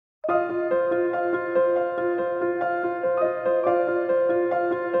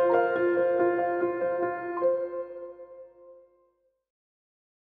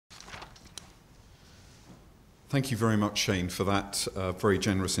Thank you very much, Shane, for that very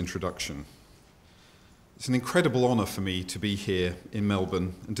generous introduction. It's an incredible honour for me to be here in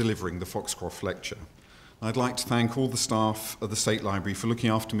Melbourne and delivering the Foxcroft Lecture. I'd like to thank all the staff of the State Library for looking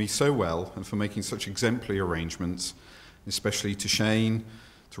after me so well and for making such exemplary arrangements, especially to Shane,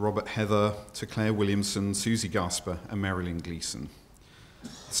 to Robert Heather, to Claire Williamson, Susie Gasper and Marilyn Gleeson.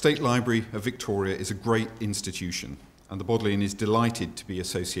 The State Library of Victoria is a great institution, and the Bodleian is delighted to be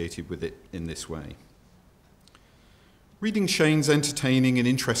associated with it in this way. Reading Shane's entertaining and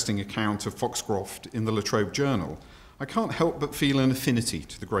interesting account of Foxcroft in the La Trobe Journal, I can't help but feel an affinity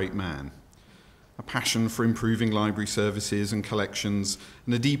to the great man. A passion for improving library services and collections,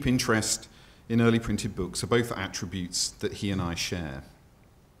 and a deep interest in early printed books are both attributes that he and I share.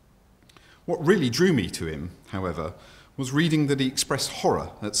 What really drew me to him, however, was reading that he expressed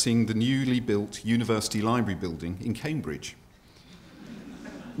horror at seeing the newly built University Library building in Cambridge.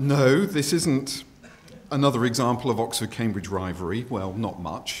 No, this isn't another example of Oxford-Cambridge rivalry, well, not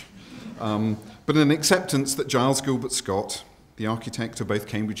much, but an acceptance that Giles Gilbert Scott, the architect of both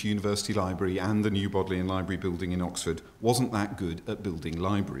Cambridge University Library and the new Bodleian Library building in Oxford, wasn't that good at building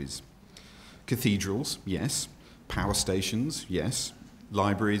libraries. Cathedrals, yes. Power stations, yes.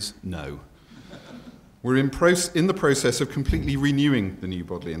 Libraries, no. We're in the process of completely renewing the new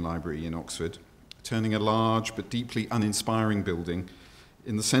Bodleian Library in Oxford, turning a large but deeply uninspiring building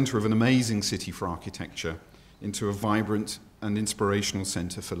in the centre of an amazing city for architecture into a vibrant and inspirational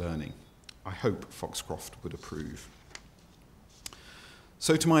centre for learning. I hope Foxcroft would approve.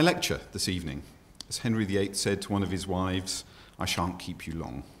 So to my lecture this evening. As Henry VIII said to one of his wives, I shan't keep you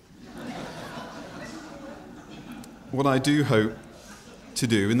long. What I do hope to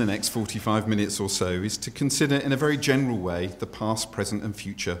do in the next 45 minutes or so is to consider in a very general way the past, present and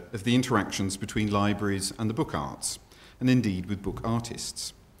future of the interactions between libraries and the book arts, and indeed with book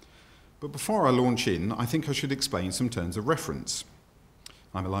artists. But before I launch in, I think I should explain some terms of reference.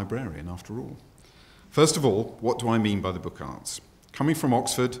 I'm a librarian after all. First of all, what do I mean by the book arts? Coming from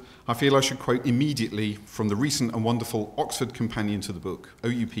Oxford, I feel I should quote immediately from the recent and wonderful Oxford Companion to the Book,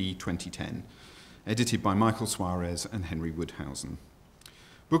 OUP 2010, edited by Michael Suarez and Henry Woodhausen.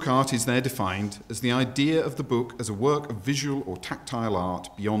 Book art is there defined as the idea of the book as a work of visual or tactile art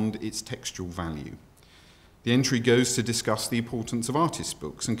beyond its textual value. The entry goes to discuss the importance of artists'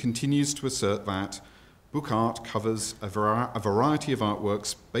 books and continues to assert that book art covers a variety of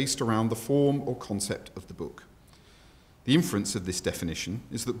artworks based around the form or concept of the book. The inference of this definition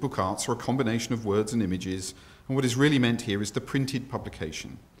is that book arts are a combination of words and images, and what is really meant here is the printed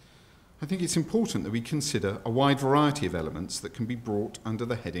publication. I think it's important that we consider a wide variety of elements that can be brought under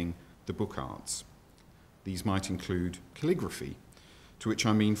the heading the book arts. These might include calligraphy, to which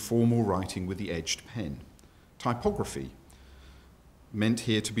I mean formal writing with the edged pen. Typography, meant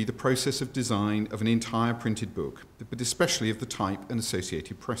here to be the process of design of an entire printed book, but especially of the type and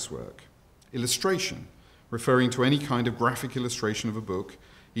associated presswork. Illustration, referring to any kind of graphic illustration of a book,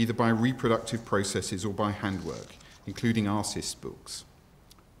 either by reproductive processes or by handwork, including artists' books.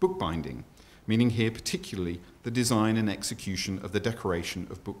 Bookbinding, meaning here particularly the design and execution of the decoration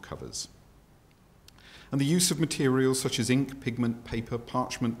of book covers. And the use of materials such as ink, pigment, paper,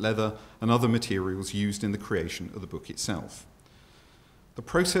 parchment, leather, and other materials used in the creation of the book itself. The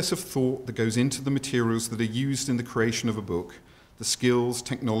process of thought that goes into the materials that are used in the creation of a book, the skills,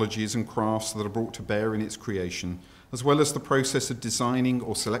 technologies, and crafts that are brought to bear in its creation, as well as the process of designing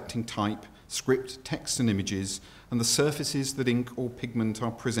or selecting type, script, text, and images, and the surfaces that ink or pigment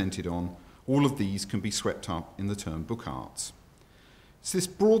are presented on, all of these can be swept up in the term book arts. It's this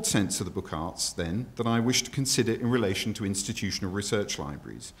broad sense of the book arts, then, that I wish to consider in relation to institutional research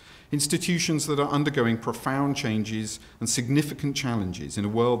libraries, institutions that are undergoing profound changes and significant challenges in a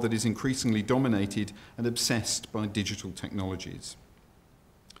world that is increasingly dominated and obsessed by digital technologies.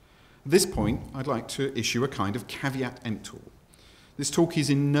 At this point, I'd like to issue a kind of caveat emptor. This talk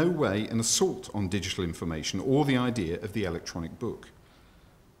is in no way an assault on digital information or the idea of the electronic book.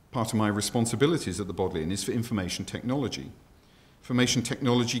 Part of my responsibilities at the Bodleian is for information technology. Information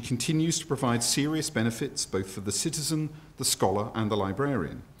technology continues to provide serious benefits both for the citizen, the scholar, and the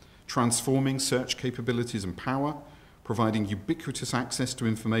librarian, transforming search capabilities and power, providing ubiquitous access to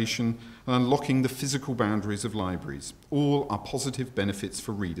information, and unlocking the physical boundaries of libraries. All are positive benefits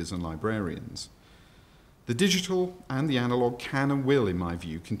for readers and librarians. The digital and the analog can and will, in my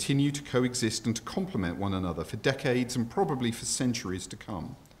view, continue to coexist and to complement one another for decades and probably for centuries to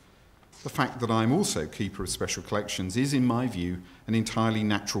come. The fact that I'm also keeper of special collections is, in my view, an entirely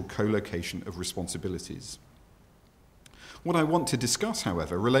natural co-location of responsibilities. What I want to discuss,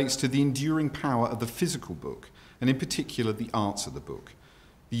 however, relates to the enduring power of the physical book, and in particular the arts of the book,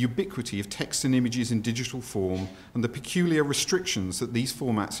 the ubiquity of text and images in digital form, and the peculiar restrictions that these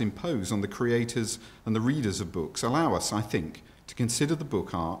formats impose on the creators and the readers of books allow us, I think, to consider the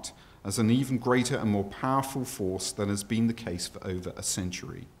book art as an even greater and more powerful force than has been the case for over a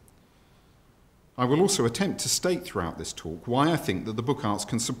century. I will also attempt to state throughout this talk why I think that the book arts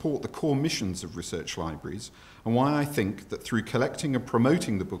can support the core missions of research libraries, and why I think that through collecting and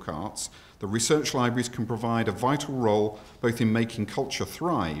promoting the book arts, the research libraries can provide a vital role both in making culture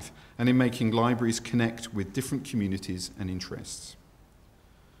thrive and in making libraries connect with different communities and interests.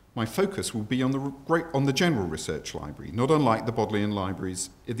 My focus will be on the general research library, not unlike the Bodleian Libraries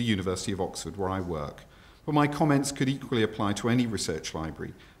at the University of Oxford where I work, but my comments could equally apply to any research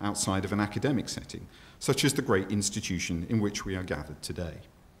library outside of an academic setting, such as the great institution in which we are gathered today.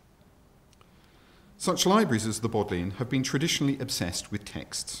 Such libraries as the Bodleian have been traditionally obsessed with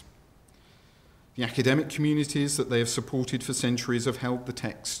texts. The academic communities that they have supported for centuries have held the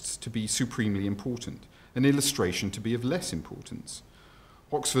texts to be supremely important, and illustration to be of less importance.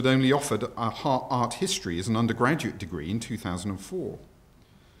 Oxford only offered art history as an undergraduate degree in 2004.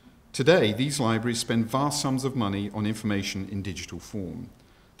 Today, these libraries spend vast sums of money on information in digital form.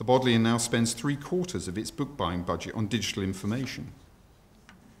 The Bodleian now spends 3/4 of its book buying budget on digital information,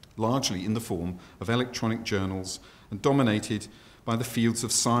 largely in the form of electronic journals and dominated by the fields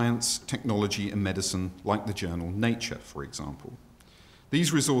of science, technology and medicine, like the journal Nature, for example.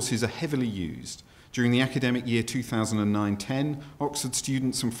 These resources are heavily used. During the academic year 2009-10, Oxford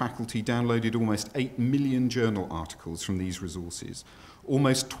students and faculty downloaded almost 8 million journal articles from these resources,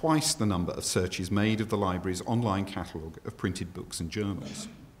 almost twice the number of searches made of the library's online catalogue of printed books and journals.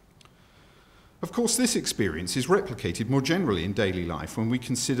 Of course, this experience is replicated more generally in daily life when we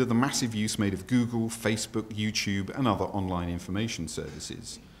consider the massive use made of Google, Facebook, YouTube, and other online information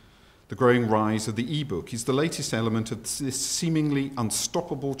services. The growing rise of the eBook is the latest element of this seemingly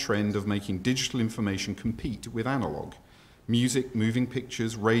unstoppable trend of making digital information compete with analogue: music, moving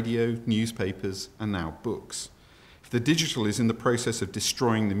pictures, radio, newspapers, and now books. If the digital is in the process of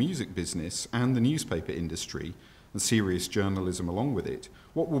destroying the music business and the newspaper industry, and serious journalism along with it,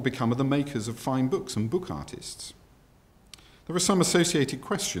 what will become of the makers of fine books and book artists? There are some associated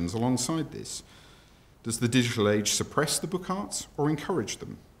questions alongside this. Does the digital age suppress the book arts or encourage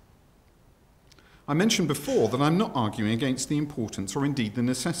them? I mentioned before that I'm not arguing against the importance or indeed the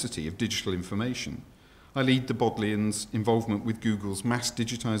necessity of digital information. I lead the Bodleian's involvement with Google's mass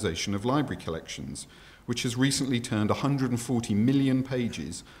digitisation of library collections, which has recently turned 140 million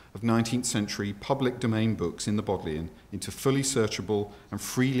pages of 19th century public domain books in the Bodleian into fully searchable and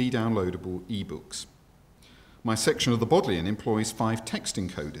freely downloadable ebooks. My section of the Bodleian employs 5 text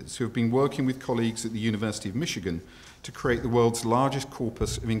encoders who have been working with colleagues at the University of Michigan to create the world's largest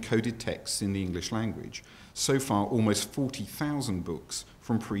corpus of encoded texts in the English language. So far, almost 40,000 books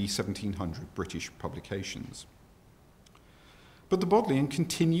from pre-1700 British publications. But the Bodleian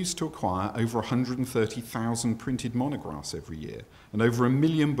continues to acquire over 130,000 printed monographs every year, and over 1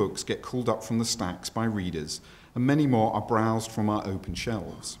 million books get called up from the stacks by readers, and many more are browsed from our open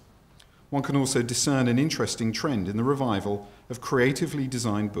shelves. One can also discern an interesting trend in the revival of creatively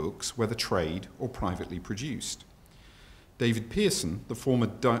designed books, whether trade or privately produced. David Pearson, the former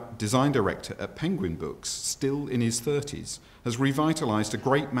design director at Penguin Books, still in his 30s, has revitalised a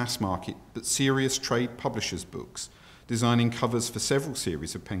great mass market but serious trade publishers' books, designing covers for several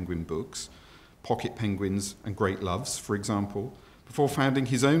series of Penguin books, Pocket Penguins and Great Loves, for example, before founding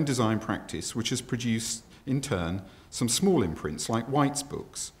his own design practice, which has produced, in turn, some small imprints like White's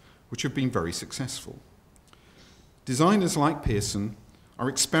books, which have been very successful. Designers like Pearson are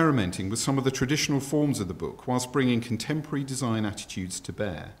experimenting with some of the traditional forms of the book whilst bringing contemporary design attitudes to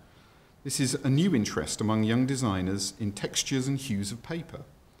bear. This is a new interest among young designers in textures and hues of paper,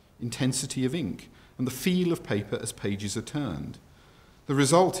 intensity of ink, and the feel of paper as pages are turned. The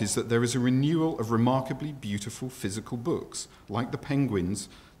result is that there is a renewal of remarkably beautiful physical books, like the Penguins,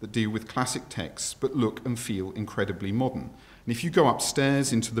 that deal with classic texts but look and feel incredibly modern. And if you go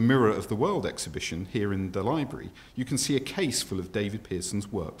upstairs into the Mirror of the World exhibition here in the library, you can see a case full of David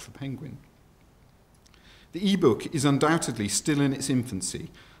Pearson's work for Penguin. The e-book is undoubtedly still in its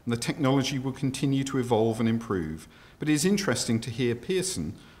infancy, and the technology will continue to evolve and improve, but it is interesting to hear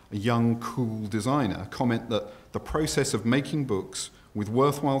Pearson, a young, cool designer, comment that the process of making books with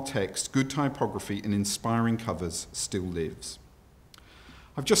worthwhile text, good typography, and inspiring covers still lives.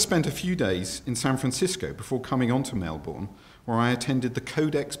 I've just spent a few days in San Francisco before coming on to Melbourne, where I attended the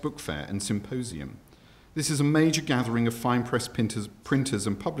Codex Book Fair and Symposium. This is a major gathering of fine press printers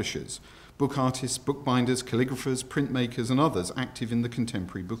and publishers, book artists, bookbinders, calligraphers, printmakers, and others active in the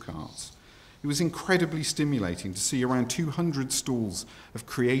contemporary book arts. It was incredibly stimulating to see around 200 stalls of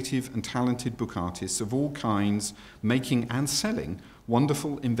creative and talented book artists of all kinds making and selling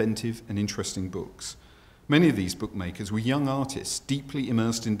wonderful, inventive and interesting books. Many of these bookmakers were young artists, deeply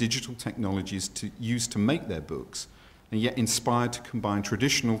immersed in digital technologies used to make their books, and yet inspired to combine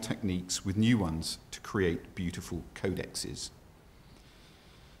traditional techniques with new ones to create beautiful codexes.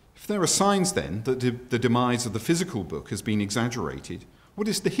 If there are signs then that the demise of the physical book has been exaggerated, what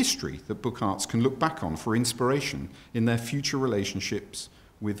is the history that book arts can look back on for inspiration in their future relationships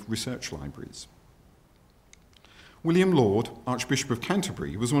with research libraries? William Laud, Archbishop of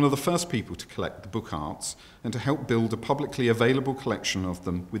Canterbury, was one of the first people to collect the book arts and to help build a publicly available collection of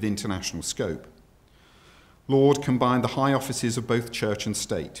them with international scope. Laud combined the high offices of both church and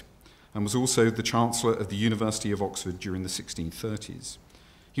state and was also the Chancellor of the University of Oxford during the 1630s.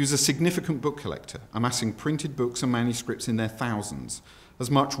 He was a significant book collector, amassing printed books and manuscripts in their thousands,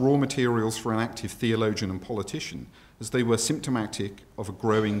 as much raw materials for an active theologian and politician as they were symptomatic of a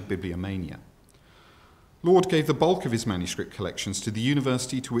growing bibliomania. Laud gave the bulk of his manuscript collections to the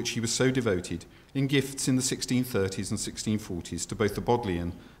university to which he was so devoted in gifts in the 1630s and 1640s to both the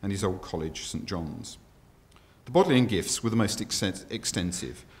Bodleian and his old college, St. John's. The Bodleian gifts were the most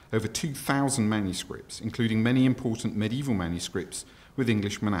extensive, over 2,000 manuscripts, including many important medieval manuscripts with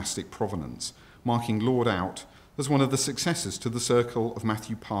English monastic provenance, marking Laud out as one of the successors to the circle of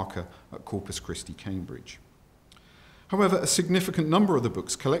Matthew Parker at Corpus Christi, Cambridge. However, a significant number of the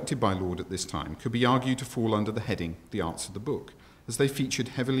books collected by Laud at this time could be argued to fall under the heading The Arts of the Book, as they featured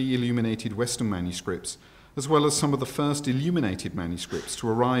heavily illuminated Western manuscripts, as well as some of the first illuminated manuscripts to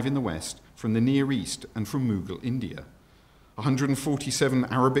arrive in the West from the Near East and from Mughal India. 147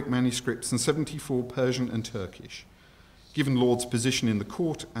 Arabic manuscripts and 74 Persian and Turkish. Given Laud's position in the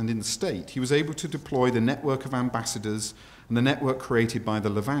court and in the state, he was able to deploy the network of ambassadors and the network created by the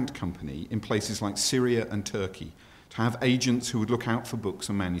Levant Company in places like Syria and Turkey to have agents who would look out for books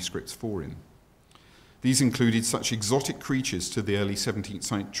and manuscripts for him. These included such exotic creatures to the early 17th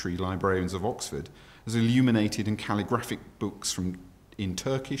century librarians of Oxford as illuminated and calligraphic books in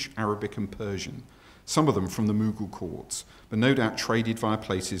Turkish, Arabic and Persian, some of them from the Mughal courts, but no doubt traded via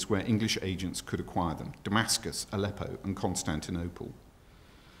places where English agents could acquire them, Damascus, Aleppo and Constantinople.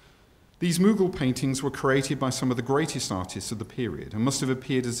 These Mughal paintings were created by some of the greatest artists of the period and must have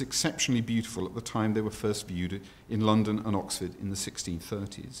appeared as exceptionally beautiful at the time they were first viewed in London and Oxford in the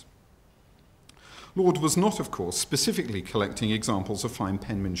 1630s. Laud was not, of course, specifically collecting examples of fine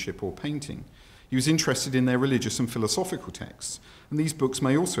penmanship or painting. He was interested in their religious and philosophical texts, and these books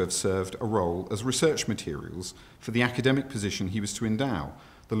may also have served a role as research materials for the academic position he was to endow,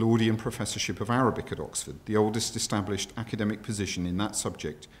 the Laudian Professorship of Arabic at Oxford, the oldest established academic position in that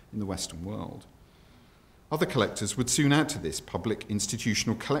subject in the Western world. Other collectors would soon add to this public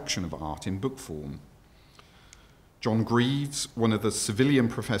institutional collection of art in book form. John Greaves, one of the civilian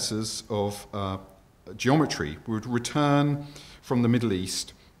professors of geometry, would return from the Middle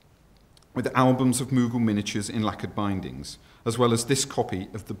East with albums of Mughal miniatures in lacquered bindings, as well as this copy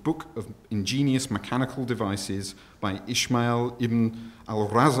of the Book of Ingenious Mechanical Devices by Ismail ibn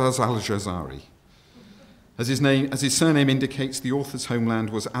al-Razaz al-Jazari. As his surname indicates, the author's homeland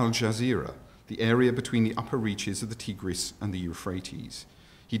was Al Jazeera, the area between the upper reaches of the Tigris and the Euphrates.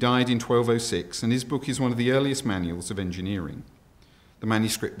 He died in 1206, and his book is one of the earliest manuals of engineering. The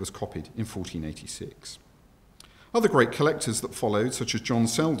manuscript was copied in 1486. Other great collectors that followed, such as John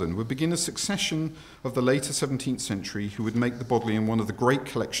Selden, would begin a succession of the later 17th century who would make the Bodleian one of the great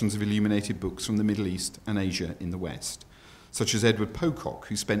collections of illuminated books from the Middle East and Asia in the West, such as Edward Pocock,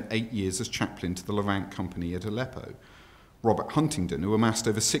 who spent 8 years as chaplain to the Levant Company at Aleppo, Robert Huntingdon, who amassed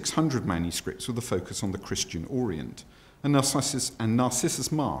over 600 manuscripts with a focus on the Christian Orient, and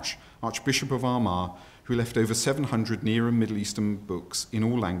Narcissus Marsh, Archbishop of Armagh, who left over 700 Near and Middle Eastern books in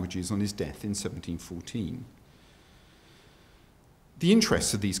all languages on his death in 1714. The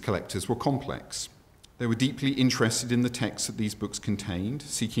interests of these collectors were complex. They were deeply interested in the texts that these books contained,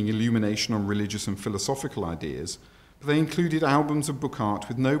 seeking illumination on religious and philosophical ideas, but they included albums of book art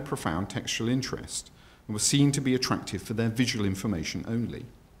with no profound textual interest and were seen to be attractive for their visual information only.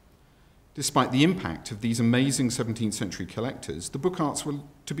 Despite the impact of these amazing 17th century collectors, the book arts were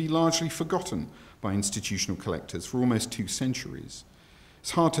to be largely forgotten by institutional collectors for almost 2 centuries.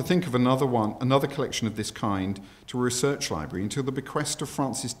 It's hard to think of another collection of this kind to a research library until the bequest of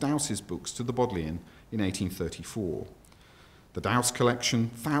Francis Dowse's books to the Bodleian in 1834. The Dowse collection,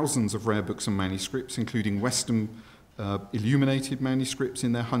 thousands of rare books and manuscripts, including Western illuminated manuscripts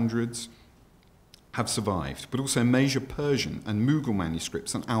in their hundreds, have survived, but also major Persian and Mughal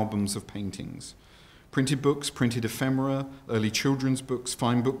manuscripts and albums of paintings. Printed books, printed ephemera, early children's books,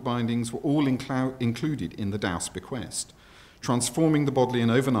 fine book bindings were all included in the Douse bequest, transforming the Bodleian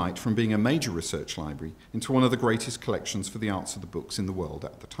overnight from being a major research library into one of the greatest collections for the arts of the books in the world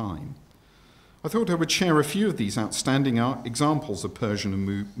at the time. I thought I would share a few of these outstanding examples of Persian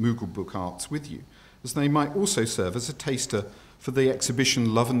and Mughal book arts with you, as they might also serve as a taster for the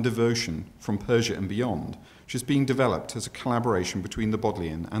exhibition Love and Devotion from Persia and Beyond, which is being developed as a collaboration between the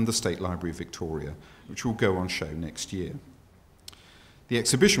Bodleian and the State Library of Victoria, which will go on show next year. The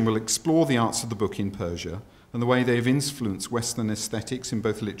exhibition will explore the arts of the book in Persia and the way they have influenced Western aesthetics in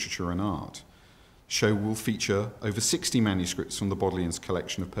both literature and art. The show will feature over 60 manuscripts from the Bodleian's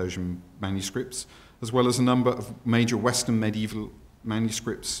collection of Persian manuscripts, as well as a number of major Western medieval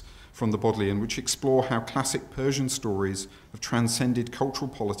manuscripts from the Bodleian, which explore how classic Persian stories have transcended cultural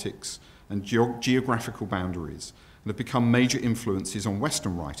politics and geographical boundaries and have become major influences on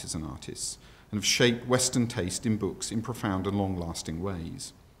Western writers and artists and have shaped Western taste in books in profound and long-lasting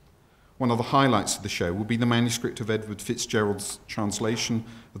ways. One of the highlights of the show will be the manuscript of Edward Fitzgerald's translation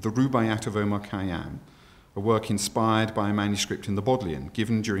of the Rubaiyat of Omar Khayyam, a work inspired by a manuscript in the Bodleian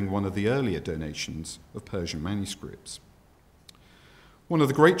given during one of the earlier donations of Persian manuscripts. One of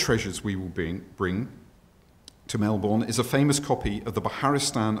the great treasures we will bring to Melbourne is a famous copy of the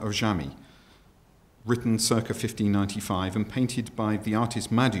Baharistan of Jami, written circa 1595 and painted by the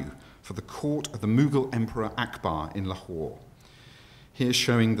artist Madhu for the court of the Mughal Emperor Akbar in Lahore. Here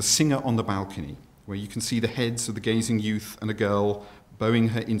showing the singer on the balcony, where you can see the heads of the gazing youth and a girl bowing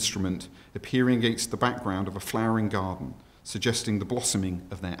her instrument appearing against the background of a flowering garden, suggesting the blossoming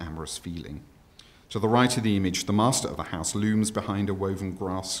of their amorous feeling. To the right of the image, the master of the house looms behind a woven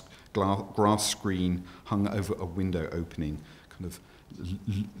grass screen hung over a window opening, kind of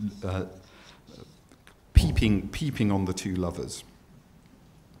peeping on the two lovers.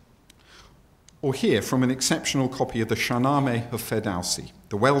 Or here, from an exceptional copy of the Shahnameh of Ferdowsi,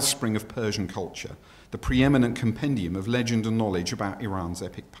 the wellspring of Persian culture, the preeminent compendium of legend and knowledge about Iran's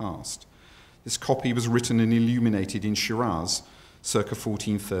epic past. This copy was written and illuminated in Shiraz, circa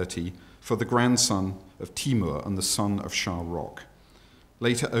 1430, for the grandson of Timur and the son of Shah Rokh,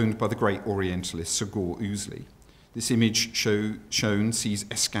 later owned by the great Orientalist Sagor Ouzli. This image shown sees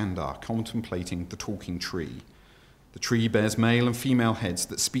Eskandar contemplating the talking tree. The tree bears male and female heads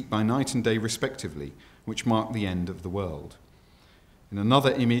that speak by night and day respectively, which mark the end of the world. In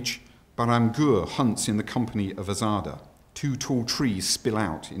another image, Baramgur hunts in the company of Azada. Two tall trees spill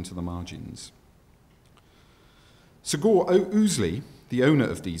out into the margins. Sagor Ouzli, the owner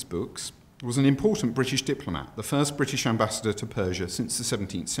of these books, was an important British diplomat, the first British ambassador to Persia since the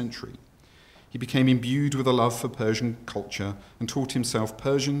 17th century. He became imbued with a love for Persian culture and taught himself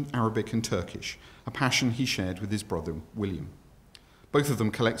Persian, Arabic and Turkish, a passion he shared with his brother William. Both of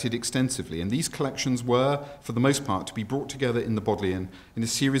them collected extensively, and these collections were, for the most part, to be brought together in the Bodleian in a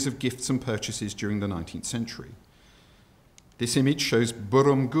series of gifts and purchases during the 19th century. This image shows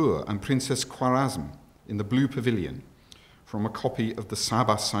Buram Gur and Princess Khwarazm in the Blue Pavilion from a copy of the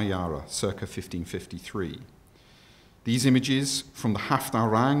Sabah Sayara, circa 1553. These images from the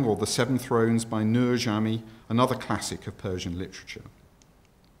Haftarang, or the Seven Thrones by Nur Jami, another classic of Persian literature.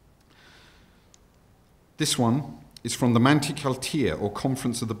 This one is from the Mantikaltir, or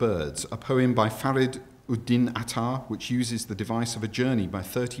Conference of the Birds, a poem by Farid Uddin Attar, which uses the device of a journey by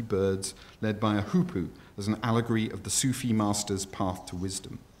 30 birds led by a hoopoe as an allegory of the Sufi master's path to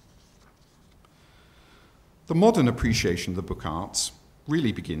wisdom. The modern appreciation of the book arts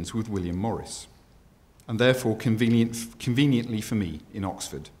really begins with William Morris, and therefore conveniently for me in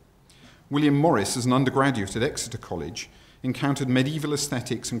Oxford. William Morris, as an undergraduate at Exeter College, encountered medieval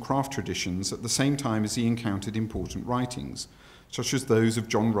aesthetics and craft traditions at the same time as he encountered important writings, such as those of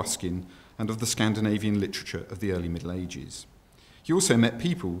John Ruskin and of the Scandinavian literature of the early Middle Ages. He also met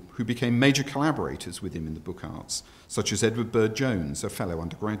people who became major collaborators with him in the book arts, such as Edward Burd-Jones, a fellow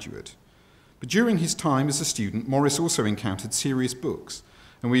undergraduate. But during his time as a student, Morris also encountered serious books,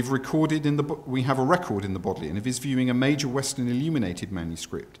 and we have a record in the Bodleian of his viewing a major Western illuminated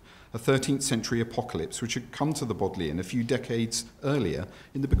manuscript, a 13th century apocalypse which had come to the Bodleian a few decades earlier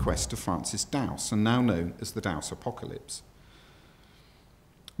in the bequest of Francis Douse, and now known as the Douse Apocalypse.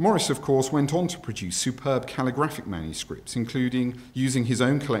 Morris, of course, went on to produce superb calligraphic manuscripts, including using his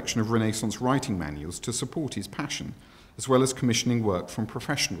own collection of Renaissance writing manuals to support his passion, as well as commissioning work from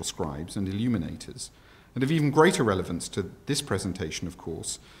professional scribes and illuminators, and of even greater relevance to this presentation, of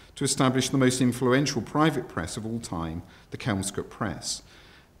course, to establish the most influential private press of all time, the Kelmscott Press.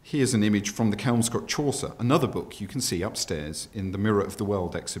 Here's an image from the Kelmscott Chaucer, another book you can see upstairs in the Mirror of the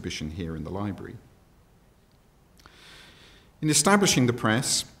World exhibition here in the library. In establishing the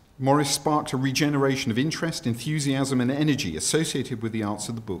press, Morris sparked a regeneration of interest, enthusiasm, and energy associated with the arts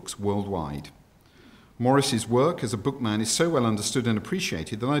of the books worldwide. Morris's work as a bookman is so well understood and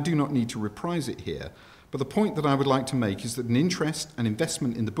appreciated that I do not need to reprise it here, but the point that I would like to make is that an interest and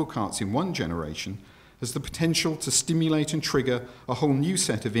investment in the book arts in one generation has the potential to stimulate and trigger a whole new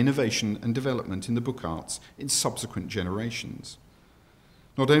set of innovation and development in the book arts in subsequent generations.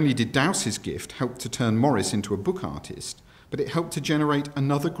 Not only did Dowse's gift help to turn Morris into a book artist, but it helped to generate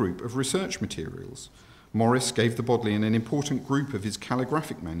another group of research materials. Morris gave the Bodleian an important group of his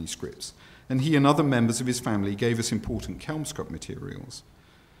calligraphic manuscripts, and he and other members of his family gave us important Kelmscott materials.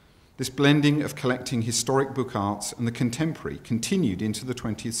 This blending of collecting historic book arts and the contemporary continued into the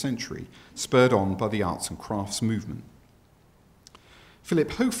 20th century, spurred on by the arts and crafts movement.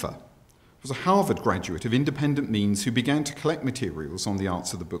 Philip Hofer was a Harvard graduate of independent means who began to collect materials on the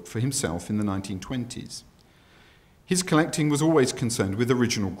arts of the book for himself in the 1920s. His collecting was always concerned with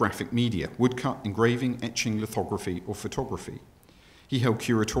original graphic media, woodcut, engraving, etching, lithography, or photography. He held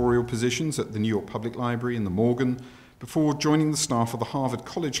curatorial positions at the New York Public Library and the Morgan before joining the staff of the Harvard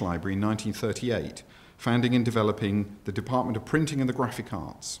College Library in 1938, founding and developing the Department of Printing and the Graphic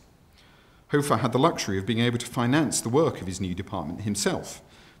Arts. Hofer had the luxury of being able to finance the work of his new department himself,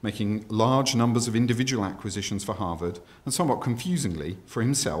 making large numbers of individual acquisitions for Harvard, and somewhat confusingly for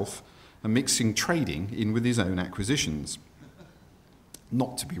himself, and mixing trading in with his own acquisitions.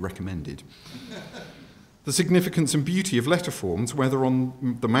 Not to be recommended. The significance and beauty of letter forms, whether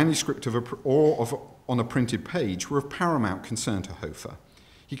on the manuscript on a printed page, were of paramount concern to Hofer.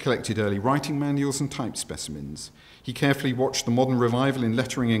 He collected early writing manuals and type specimens. He carefully watched the modern revival in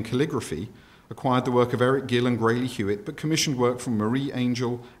lettering and calligraphy, acquired the work of Eric Gill and Grayley Hewitt, but commissioned work from Marie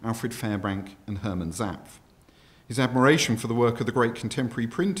Angel, Alfred Fairbank, and Herman Zapf. His admiration for the work of the great contemporary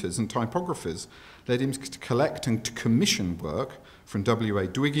printers and typographers led him to collect and to commission work from W.A.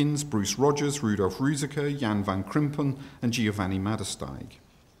 Dwiggins, Bruce Rogers, Rudolf Ruziker, Jan van Krimpen, and Giovanni Madesteig.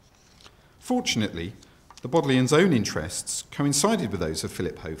 Fortunately, the Bodleian's own interests coincided with those of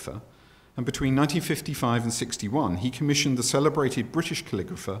Philip Hofer, and between 1955 and 61, he commissioned the celebrated British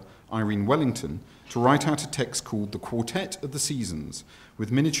calligrapher Irene Wellington to write out a text called The Quartet of the Seasons,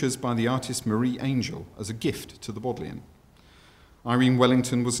 with miniatures by the artist Marie Angel as a gift to the Bodleian. Irene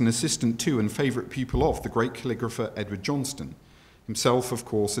Wellington was an assistant to and favourite pupil of the great calligrapher Edward Johnston, himself, of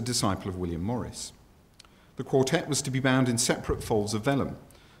course, a disciple of William Morris. The quartet was to be bound in separate folds of vellum,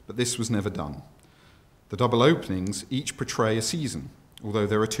 but this was never done. The double openings each portray a season, although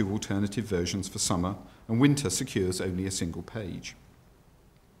there are two alternative versions for summer, and winter secures only a single page.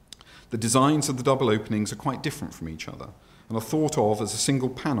 The designs of the double openings are quite different from each other, and are thought of as a single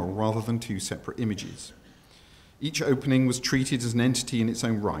panel rather than two separate images. Each opening was treated as an entity in its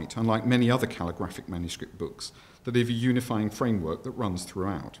own right, unlike many other calligraphic manuscript books that have a unifying framework that runs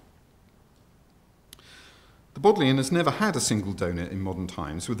throughout. The Bodleian has never had a single donor in modern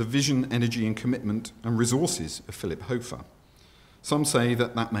times with the vision, energy, and commitment and resources of Philip Hofer. Some say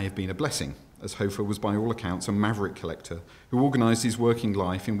that that may have been a blessing, as Hofer was by all accounts a maverick collector who organised his working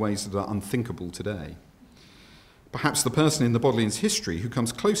life in ways that are unthinkable today. Perhaps the person in the Bodleian's history who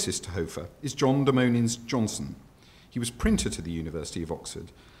comes closest to Hofer is John de Monins Johnson. He was printer to the University of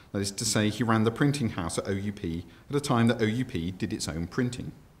Oxford. That is to say, he ran the printing house at OUP at a time that OUP did its own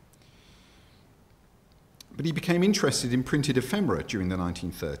printing. But he became interested in printed ephemera during the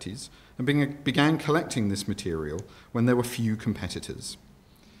 1930s and began collecting this material when there were few competitors.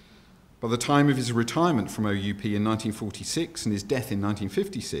 By the time of his retirement from OUP in 1946 and his death in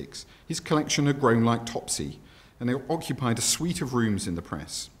 1956, his collection had grown like Topsy, and it occupied a suite of rooms in the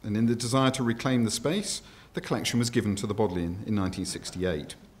press, and in the desire to reclaim the space, the collection was given to the Bodleian in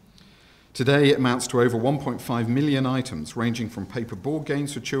 1968. Today, it amounts to over 1.5 million items, ranging from paper board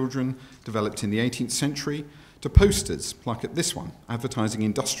games for children, developed in the 18th century, to posters, like at this one, advertising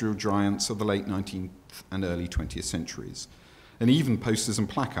industrial giants of the late 19th and early 20th centuries, and even posters and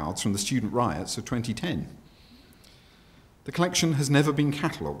placards from the student riots of 2010. The collection has never been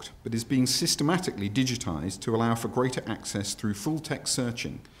catalogued, but is being systematically digitised to allow for greater access through full-text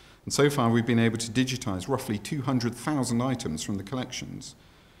searching, and so far we've been able to digitise roughly 200,000 items from the collections.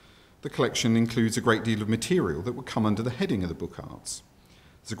 The collection includes a great deal of material that would come under the heading of the book arts.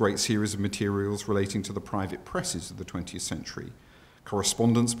 There's a great series of materials relating to the private presses of the 20th century,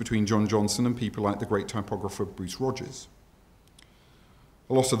 correspondence between John Johnson and people like the great typographer Bruce Rogers.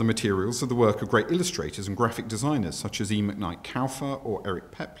 A lot of the materials are the work of great illustrators and graphic designers such as E. McKnight Kauffer or Eric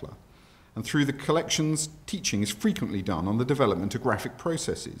Pepler, and through the collections, teaching is frequently done on the development of graphic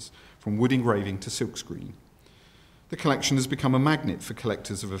processes, from wood engraving to silkscreen. The collection has become a magnet for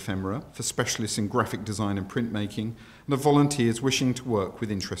collectors of ephemera, for specialists in graphic design and printmaking, and of volunteers wishing to work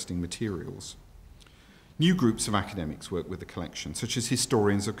with interesting materials. New groups of academics work with the collection, such as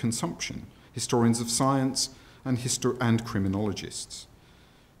historians of consumption, historians of science, and criminologists.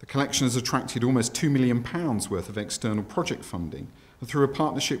 The collection has attracted almost £2 million worth of external project funding, and through a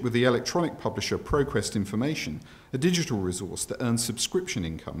partnership with the electronic publisher ProQuest Information, a digital resource that earns subscription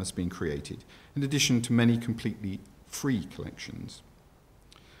income has been created, in addition to many completely free collections.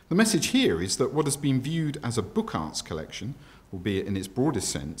 The message here is that what has been viewed as a book arts collection, albeit in its broadest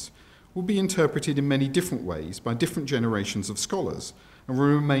sense, will be interpreted in many different ways by different generations of scholars and will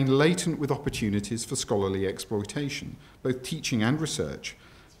remain latent with opportunities for scholarly exploitation, both teaching and research,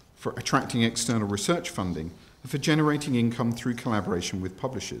 for attracting external research funding, and for generating income through collaboration with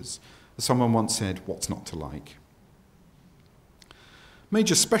publishers. As someone once said, what's not to like?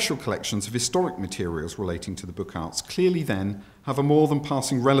 Major special collections of historic materials relating to the book arts clearly then have a more than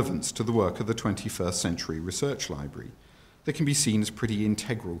passing relevance to the work of the 21st century research library. They can be seen as pretty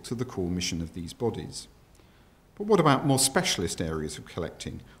integral to the core mission of these bodies. But what about more specialist areas of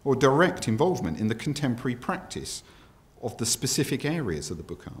collecting, or direct involvement in the contemporary practice of the specific areas of the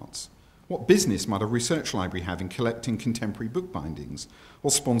book arts? What business might a research library have in collecting contemporary book bindings,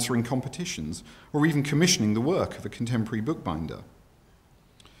 or sponsoring competitions, or even commissioning the work of a contemporary bookbinder?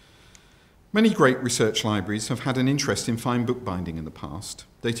 Many great research libraries have had an interest in fine bookbinding in the past,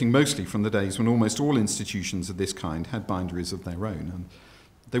 dating mostly from the days when almost all institutions of this kind had binderies of their own. And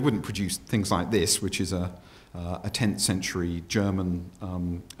they wouldn't produce things like this, which is a 10th century German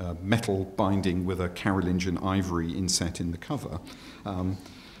metal binding with a Carolingian ivory inset in the cover.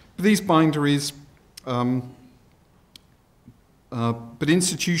 These binderies, but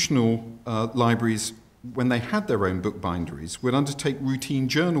institutional libraries, when they had their own book binderies, would undertake routine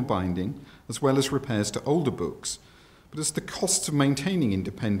journal binding as well as repairs to older books. But as the costs of maintaining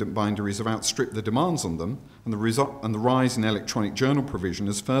independent binderies have outstripped the demands on them, and the rise in electronic journal provision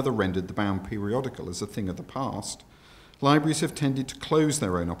has further rendered the bound periodical as a thing of the past, libraries have tended to close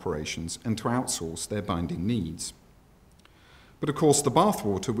their own operations and to outsource their binding needs. But of course, the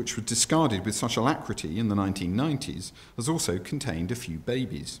bathwater, which was discarded with such alacrity in the 1990s, has also contained a few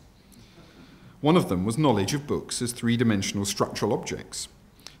babies. One of them was knowledge of books as three-dimensional structural objects,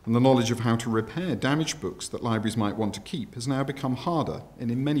 and the knowledge of how to repair damaged books that libraries might want to keep has now become harder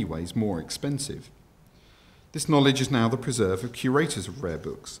and in many ways more expensive. This knowledge is now the preserve of curators of rare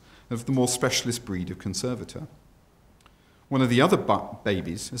books and of the more specialist breed of conservator. One of the other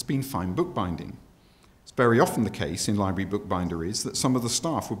babies has been fine bookbinding. It's very often the case in library bookbinderies that some of the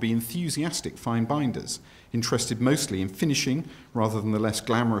staff would be enthusiastic fine binders, interested mostly in finishing rather than the less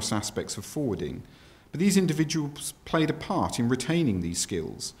glamorous aspects of forwarding. But these individuals played a part in retaining these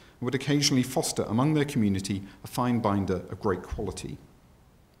skills and would occasionally foster among their community a fine binder of great quality.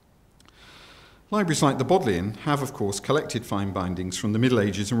 Libraries like the Bodleian have, of course, collected fine bindings from the Middle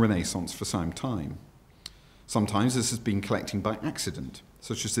Ages and Renaissance for some time. Sometimes this has been collecting by accident,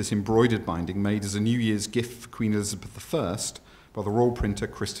 such as this embroidered binding made as a New Year's gift for Queen Elizabeth I by the royal printer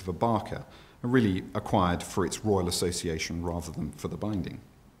Christopher Barker, and really acquired for its royal association rather than for the binding.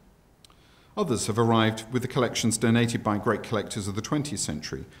 Others have arrived with the collections donated by great collectors of the 20th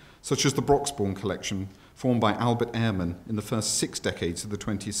century, such as the Broxbourne collection formed by Albert Ehrman in the first 6 decades of the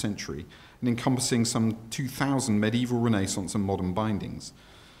 20th century and encompassing some 2,000 medieval, Renaissance and modern bindings,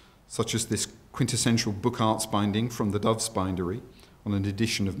 such as this quintessential book arts binding from the Dove's Bindery on an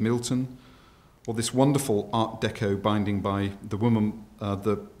edition of Milton, or this wonderful Art Deco binding by the woman,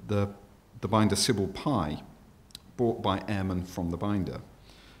 the binder Sybil Pye, bought by Ehrman from the binder,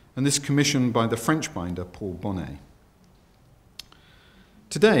 and this commission by the French binder Paul Bonnet.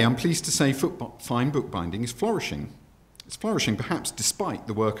 Today, I'm pleased to say fine bookbinding is flourishing. It's flourishing perhaps despite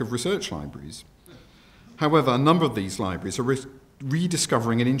the work of research libraries. However, a number of these libraries are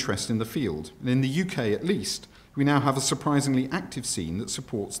rediscovering an interest in the field, and in the UK at least, we now have a surprisingly active scene that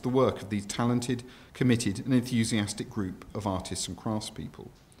supports the work of these talented, committed and enthusiastic group of artists and craftspeople.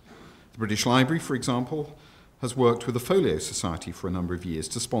 The British Library, for example, has worked with the Folio Society for a number of years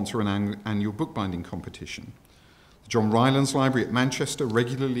to sponsor an annual bookbinding competition. The John Rylands Library at Manchester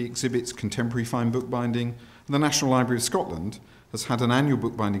regularly exhibits contemporary fine bookbinding, and the National Library of Scotland has had an annual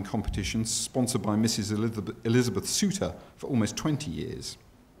bookbinding competition sponsored by Mrs. Elizabeth Souter for almost 20 years.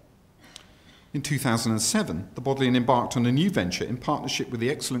 In 2007, the Bodleian embarked on a new venture in partnership with the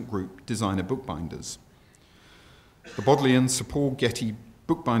excellent group Designer Bookbinders. The Bodleian Sir Paul Getty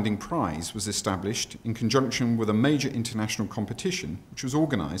Bookbinding Prize was established in conjunction with a major international competition which was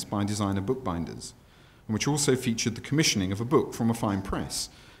organised by Designer Bookbinders, and which also featured the commissioning of a book from a fine press,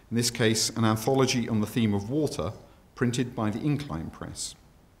 in this case an anthology on the theme of water printed by the Incline Press.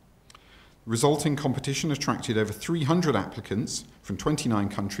 The resulting competition attracted over 300 applicants from 29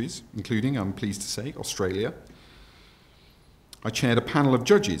 countries, including, I'm pleased to say, Australia. I chaired a panel of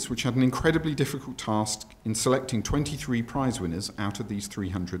judges which had an incredibly difficult task in selecting 23 prize winners out of these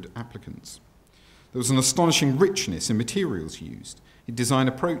 300 applicants. There was an astonishing richness in materials used, in design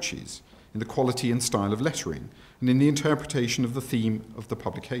approaches, in the quality and style of lettering, and in the interpretation of the theme of the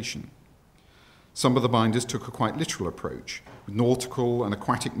publication. Some of the binders took a quite literal approach, with nautical and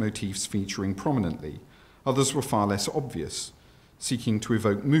aquatic motifs featuring prominently. Others were far less obvious, seeking to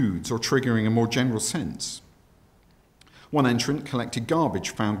evoke moods or triggering a more general sense. One entrant collected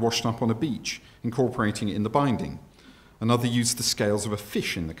garbage found washed up on a beach, incorporating it in the binding. Another used the scales of a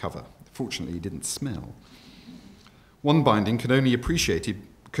fish in the cover. Fortunately, it didn't smell. One binding could only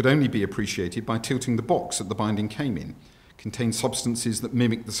be appreciated by tilting the box that the binding came in. It contained substances that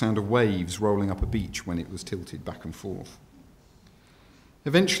mimicked the sound of waves rolling up a beach when it was tilted back and forth.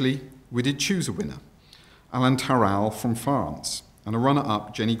 Eventually, we did choose a winner, Alain Taral from France, and a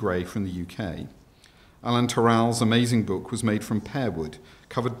runner-up, Jenny Gray from the UK. Alain Taral's amazing book was made from pearwood,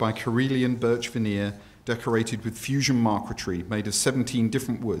 covered by Karelian birch veneer, decorated with fusion marquetry made of 17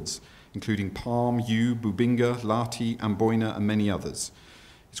 different woods, including palm, yew, bubinga, lati, amboina, and many others.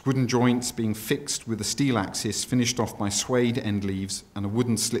 Its wooden joints being fixed with a steel axis finished off by suede end leaves and a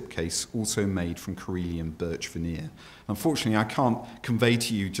wooden slipcase also made from Karelian birch veneer. Unfortunately, I can't convey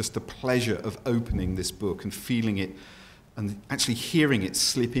to you just the pleasure of opening this book and feeling it and actually hearing it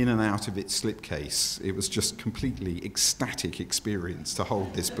slip in and out of its slipcase. It was just completely ecstatic experience to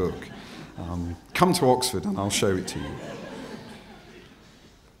hold this book. Come to Oxford and I'll show it to you.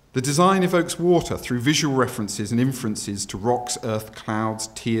 The design evokes water through visual references and inferences to rocks, earth, clouds,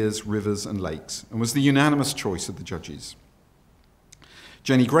 tears, rivers, and lakes, and was the unanimous choice of the judges.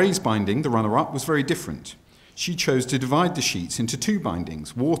 Jenny Gray's binding, the runner-up, was very different. She chose to divide the sheets into two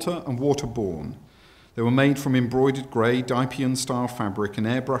bindings, water and waterborne. They were made from embroidered grey, Dypian-style fabric and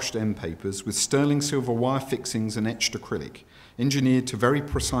airbrushed end papers with sterling silver wire fixings and etched acrylic, engineered to very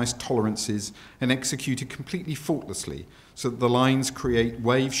precise tolerances and executed completely faultlessly, so that the lines create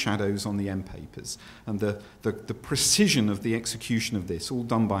wave shadows on the end papers. And the precision of the execution of this, all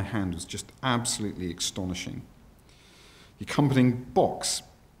done by hand, was just absolutely astonishing. The accompanying box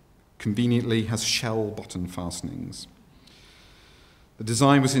conveniently has shell button fastenings. The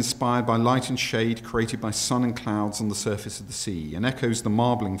design was inspired by light and shade created by sun and clouds on the surface of the sea and echoes the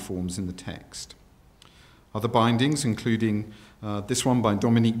marbling forms in the text. Other bindings, including this one by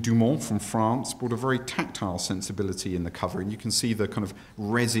Dominique Dumont from France, brought a very tactile sensibility in the cover, and you can see the kind of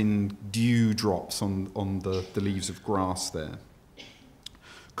resin dew drops on the leaves of grass there.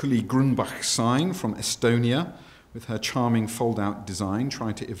 Kuli Grunbach sign from Estonia, with her charming fold-out design,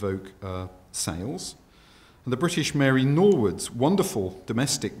 tried to evoke sails. And the British Mary Norwood's wonderful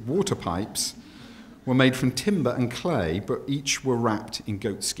domestic water pipes were made from timber and clay, but each were wrapped in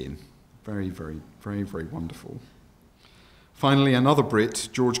goatskin. Very, very, very, very wonderful. Finally, another Brit,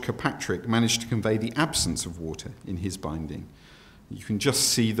 George Kirkpatrick, managed to convey the absence of water in his binding. You can just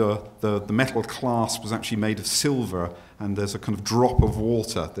see the metal clasp was actually made of silver, and there's a kind of drop of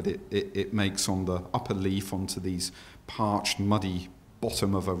water that it makes on the upper leaf onto these parched, muddy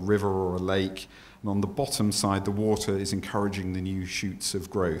bottom of a river or a lake. And on the bottom side, the water is encouraging the new shoots of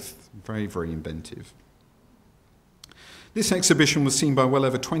growth. Very, very inventive. This exhibition was seen by well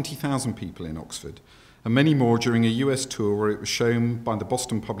over 20,000 people in Oxford, and many more during a US tour where it was shown by the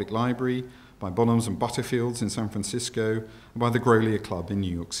Boston Public Library, by Bonhams and Butterfields in San Francisco, and by the Grolier Club in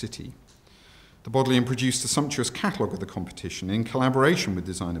New York City. The Bodleian produced a sumptuous catalogue of the competition in collaboration with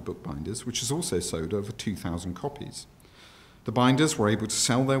designer bookbinders, which has also sold over 2,000 copies. The binders were able to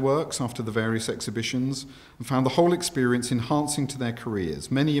sell their works after the various exhibitions and found the whole experience enhancing to their careers,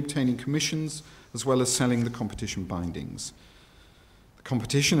 many obtaining commissions as well as selling the competition bindings. The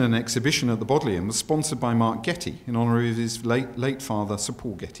competition and exhibition at the Bodleian was sponsored by Mark Getty in honour of his late father, Sir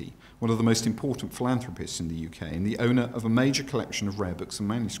Paul Getty, one of the most important philanthropists in the UK and the owner of a major collection of rare books and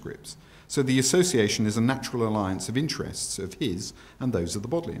manuscripts. So the association is a natural alliance of interests of his and those of the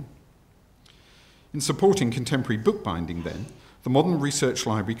Bodleian. In supporting contemporary bookbinding, then, the Modern Research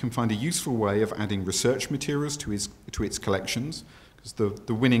Library can find a useful way of adding research materials to its collections, because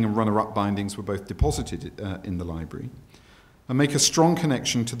the winning and runner-up bindings were both deposited in the library, and make a strong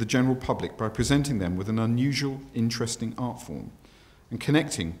connection to the general public by presenting them with an unusual, interesting art form. And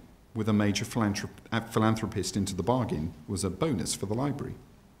connecting with a major philanthropist into the bargain was a bonus for the library.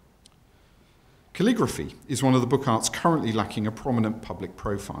 Calligraphy is one of the book arts currently lacking a prominent public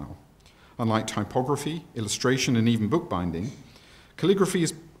profile. Unlike typography, illustration, and even bookbinding, calligraphy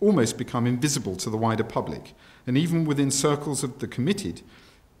is almost become invisible to the wider public, and even within circles of the committed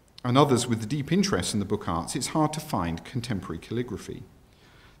and others with deep interest in the book arts, it's hard to find contemporary calligraphy.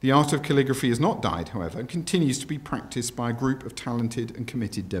 The art of calligraphy has not died, however, and continues to be practiced by a group of talented and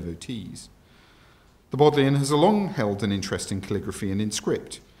committed devotees. The Bodleian has long held an interest in calligraphy and in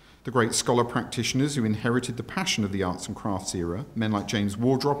script. The great scholar practitioners who inherited the passion of the arts and crafts era, men like James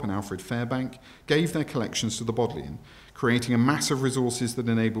Wardrop and Alfred Fairbank, gave their collections to the Bodleian, creating a mass of resources that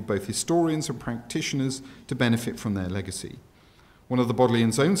enabled both historians and practitioners to benefit from their legacy. One of the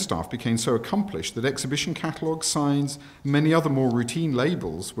Bodleian's own staff became so accomplished that exhibition catalogues, signs, and many other more routine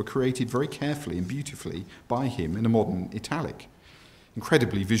labels were created very carefully and beautifully by him in a modern italic.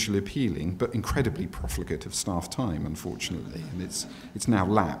 Incredibly visually appealing, but incredibly profligate of staff time, unfortunately, and it's now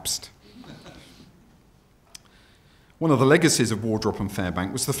lapsed. One of the legacies of Wardrop and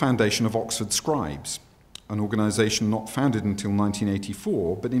Fairbank was the foundation of Oxford Scribes, an organisation not founded until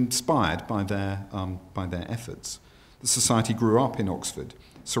 1984, but inspired by their efforts. The society grew up in Oxford,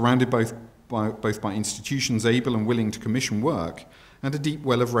 surrounded both by institutions able and willing to commission work, and a deep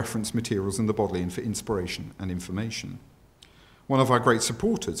well of reference materials in the Bodleian for inspiration and information. One of our great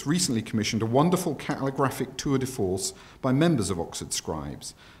supporters recently commissioned a wonderful calligraphic tour de force by members of Oxford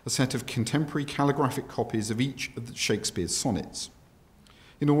Scribes, a set of contemporary calligraphic copies of each of Shakespeare's sonnets.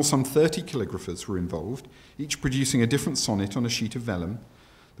 In all, some 30 calligraphers were involved, each producing a different sonnet on a sheet of vellum,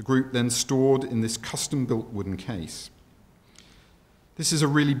 the group then stored in this custom-built wooden case. This is a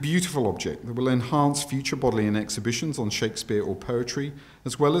really beautiful object that will enhance future Bodleian exhibitions on Shakespeare or poetry,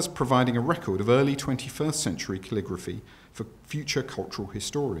 as well as providing a record of early 21st century calligraphy for future cultural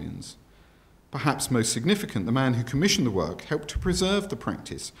historians. Perhaps most significant, the man who commissioned the work helped to preserve the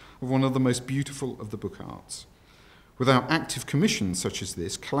practice of one of the most beautiful of the book arts. Without active commissions such as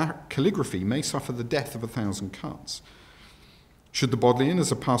this, calligraphy may suffer the death of 1,000 cuts. Should the Bodleian,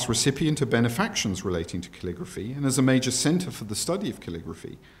 as a past recipient of benefactions relating to calligraphy and as a major centre for the study of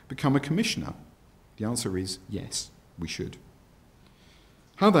calligraphy, become a commissioner? The answer is yes, we should.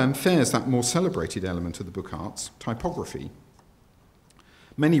 How then fares that more celebrated element of the book arts, typography?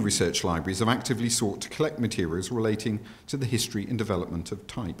 Many research libraries have actively sought to collect materials relating to the history and development of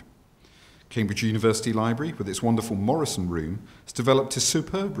type. Cambridge University Library, with its wonderful Morrison Room, has developed a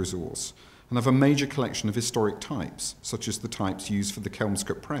superb resource and have a major collection of historic types, such as the types used for the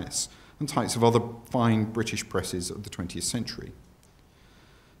Kelmscott Press and types of other fine British presses of the 20th century.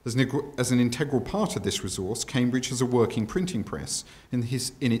 As an integral part of this resource, Cambridge has a working printing press in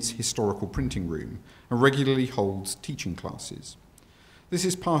its historical printing room and regularly holds teaching classes. This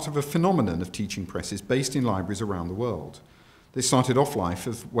is part of a phenomenon of teaching presses based in libraries around the world. They started off life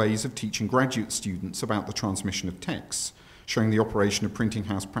as ways of teaching graduate students about the transmission of texts, showing the operation of printing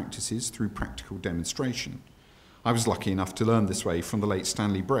house practices through practical demonstration. I was lucky enough to learn this way from the late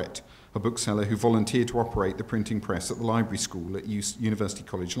Stanley Brett, a bookseller who volunteered to operate the printing press at the Library School at University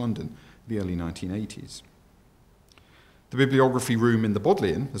College London in the early 1980s. The bibliography room in the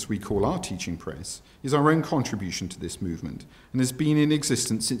Bodleian, as we call our teaching press, is our own contribution to this movement and has been in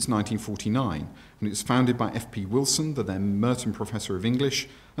existence since 1949, when it was founded by F.P. Wilson, the then Merton Professor of English,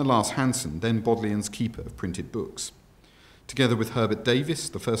 and Lars Hansen, then Bodleian's keeper of printed books. Together with Herbert Davis,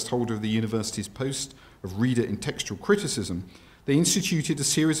 the first holder of the university's post of Reader in Textual Criticism, they instituted a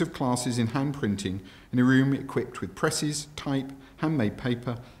series of classes in hand printing in a room equipped with presses, type, handmade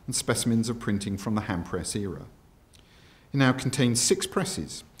paper, and specimens of printing from the hand press era. It now contains 6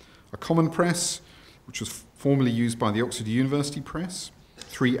 presses: a common press, which was formerly used by the Oxford University Press,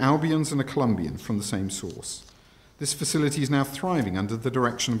 3 Albions and a Columbian from the same source. This facility is now thriving under the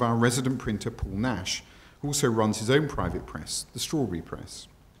direction of our resident printer Paul Nash, who also runs his own private press, the Strawberry Press.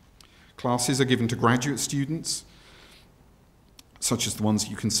 Classes are given to graduate students, such as the ones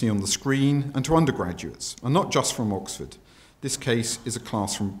you can see on the screen, and to undergraduates, and not just from Oxford. This case is a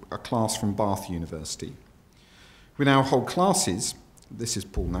class from Bath University. We now hold classes, this is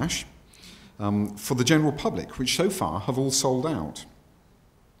Paul Nash, for the general public, which so far have all sold out.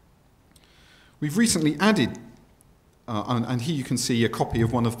 We've recently added, and here you can see a copy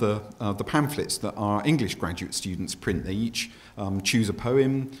of one of the pamphlets that our English graduate students print. They each choose a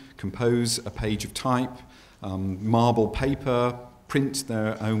poem, compose a page of type, marble paper, print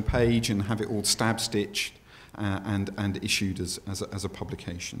their own page, and have it all stab-stitched and issued as a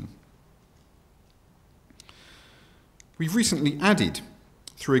publication. We've recently added,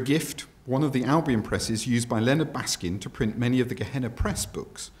 through a gift, one of the Albion presses used by Leonard Baskin to print many of the Gehenna Press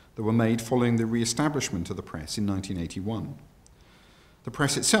books that were made following the re-establishment of the press in 1981. The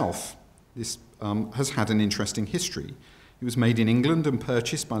press itself has had an interesting history. It was made in England and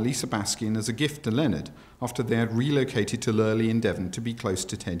purchased by Lisa Baskin as a gift to Leonard after they had relocated to Lurley in Devon to be close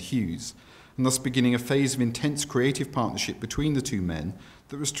to Ted Hughes, and thus beginning a phase of intense creative partnership between the two men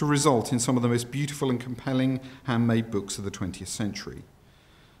that was to result in some of the most beautiful and compelling handmade books of the 20th century.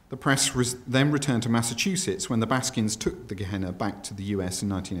 The press then returned to Massachusetts when the Baskins took the Gehenna back to the US in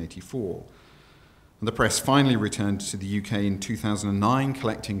 1984. And the press finally returned to the UK in 2009,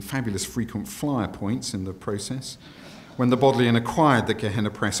 collecting fabulous frequent flyer points in the process, when the Bodleian acquired the Gehenna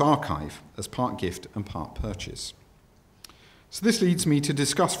Press archive as part gift and part purchase. So this leads me to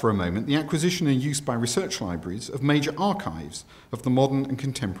discuss for a moment the acquisition and use by research libraries of major archives of the modern and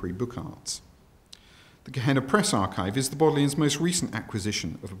contemporary book arts. The Gehenna Press archive is the Bodleian's most recent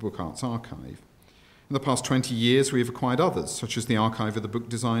acquisition of a book arts archive. In the past 20 years, we have acquired others, such as the archive of the book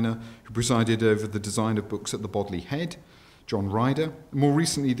designer who presided over the design of books at the Bodley Head, John Ryder, and more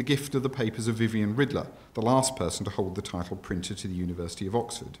recently the gift of the papers of Vivian Ridler, the last person to hold the title printer to the University of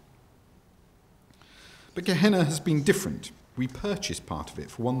Oxford. But Gehenna has been different. We purchased part of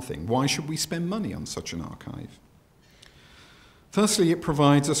it, for one thing. Why should we spend money on such an archive? Firstly, it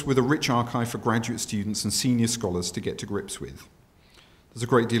provides us with a rich archive for graduate students and senior scholars to get to grips with. There's a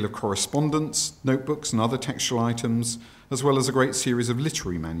great deal of correspondence, notebooks and other textual items, as well as a great series of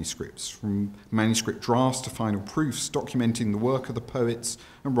literary manuscripts, from manuscript drafts to final proofs documenting the work of the poets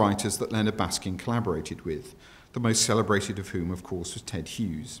and writers that Leonard Baskin collaborated with, the most celebrated of whom, of course, was Ted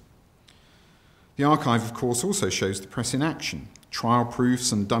Hughes. The archive, of course, also shows the press in action. Trial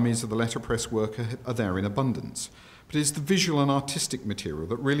proofs and dummies of the letterpress work are there in abundance, but it is the visual and artistic material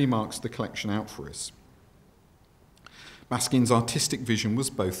that really marks the collection out for us. Baskin's artistic vision was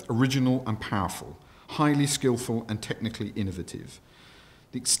both original and powerful, highly skillful and technically innovative.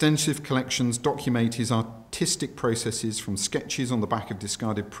 The extensive collections document his artistic processes from sketches on the back of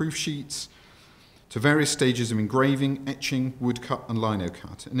discarded proof sheets to various stages of engraving, etching, woodcut and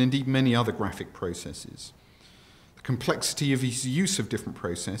linocut, and indeed many other graphic processes. The complexity of his use of different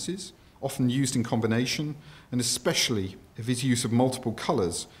processes, often used in combination, and especially of his use of multiple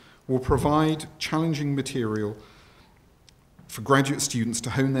colours, will provide challenging material for graduate students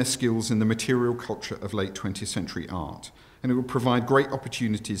to hone their skills in the material culture of late 20th century art, and it will provide great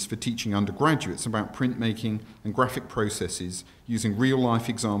opportunities for teaching undergraduates about printmaking and graphic processes using real-life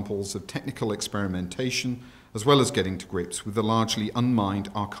examples of technical experimentation, as well as getting to grips with the largely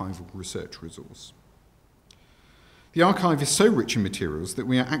unmined archival research resource. The archive is so rich in materials that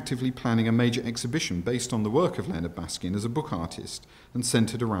we are actively planning a major exhibition based on the work of Leonard Baskin as a book artist and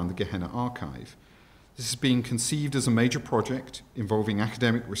centred around the Gehenna archive. This is being conceived as a major project involving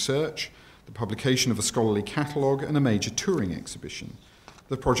academic research, the publication of a scholarly catalogue and a major touring exhibition.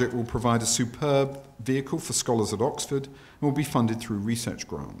 The project will provide a superb vehicle for scholars at Oxford and will be funded through research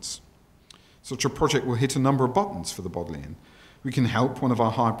grants. Such a project will hit a number of buttons for the Bodleian. We can help one of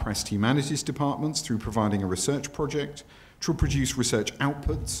our high-pressed humanities departments through providing a research project, which will produce research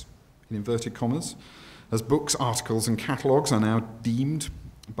outputs, in inverted commas, as books, articles and catalogues are now deemed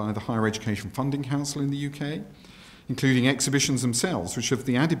by the Higher Education Funding Council in the UK, including exhibitions themselves, which have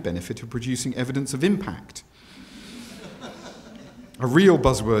the added benefit of producing evidence of impact. A real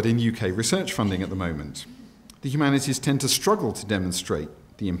buzzword in UK research funding at the moment. The humanities tend to struggle to demonstrate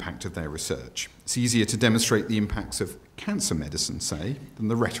the impact of their research. It's easier to demonstrate the impacts of cancer medicine, say, than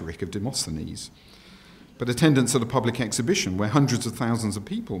the rhetoric of Demosthenes. But attendance at a public exhibition where hundreds of thousands of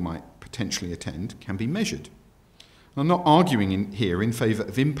people might potentially attend can be measured. I'm not arguing here in favour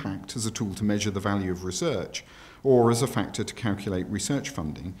of impact as a tool to measure the value of research or as a factor to calculate research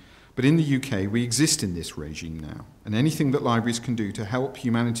funding, but in the UK we exist in this regime now, and anything that libraries can do to help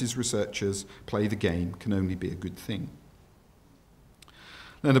humanities researchers play the game can only be a good thing.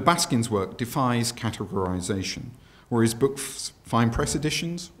 Leonard Baskin's work defies categorisation, or his books fine press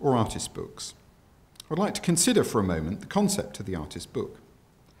editions or artist books. I'd like to consider for a moment the concept of the artist book.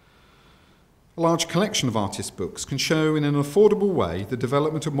 A large collection of artist books can show in an affordable way the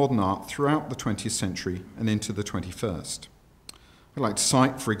development of modern art throughout the 20th century and into the 21st. I'd like to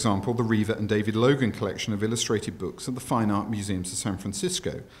cite, for example, the Reeva and David Logan collection of illustrated books at the Fine Art Museums of San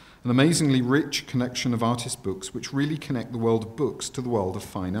Francisco, an amazingly rich collection of artist books which really connect the world of books to the world of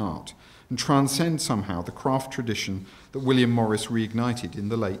fine art and transcend somehow the craft tradition that William Morris reignited in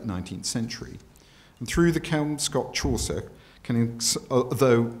the late 19th century. And through the Kelmscott Chaucer,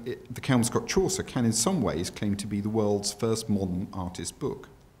 though the Kelmscott Chaucer can in some ways claim to be the world's first modern artist book.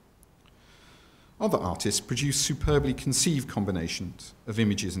 Other artists produce superbly conceived combinations of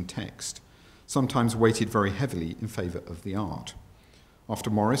images and text, sometimes weighted very heavily in favour of the art. After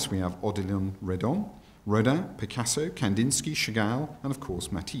Morris, we have Odilon Redon, Rodin, Picasso, Kandinsky, Chagall, and of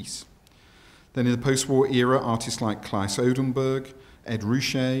course Matisse. Then in the post-war era, artists like Claes Odenberg, Ed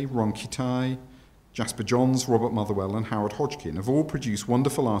Ruscha, Ron Kitai, Jasper Johns, Robert Motherwell and Howard Hodgkin have all produced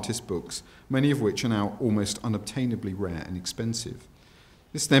wonderful artist books, many of which are now almost unobtainably rare and expensive.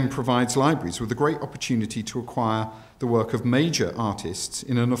 This then provides libraries with a great opportunity to acquire the work of major artists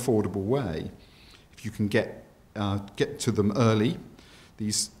in an affordable way. If you can get to them early,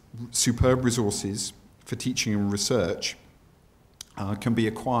 these superb resources for teaching and research can be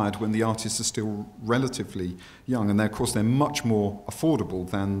acquired when the artists are still relatively young, and of course they're much more affordable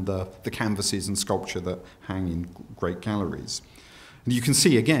than the canvases and sculpture that hang in great galleries. And you can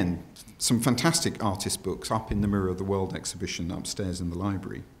see again some fantastic artist books up in the Mirror of the World exhibition upstairs in the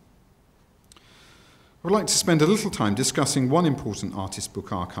library. I would like to spend a little time discussing one important artist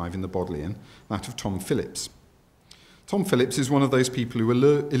book archive in the Bodleian, that of Tom Phillips. Tom Phillips is one of those people who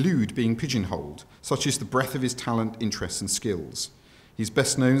elude being pigeonholed, such is the breadth of his talent, interests and skills. He's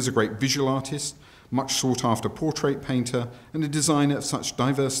best known as a great visual artist, much sought-after portrait painter, and a designer of such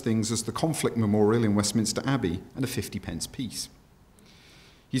diverse things as the Conflict Memorial in Westminster Abbey and a 50-pence piece.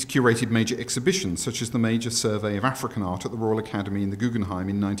 He's curated major exhibitions, such as the major survey of African art at the Royal Academy in the Guggenheim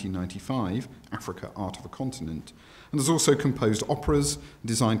in 1995, Africa, Art of a Continent, and has also composed operas,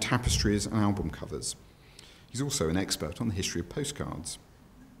 designed tapestries and album covers. He's also an expert on the history of postcards.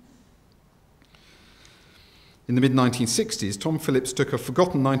 In the mid-1960s, Tom Phillips took a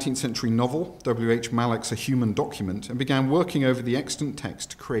forgotten 19th century novel, W.H. Mallock's A Human Document, and began working over the extant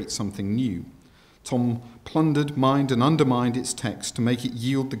text to create something new. Tom plundered, mined and undermined its text to make it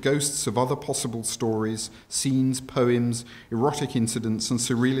yield the ghosts of other possible stories, scenes, poems, erotic incidents and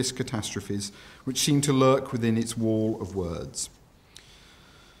surrealist catastrophes which seemed to lurk within its wall of words.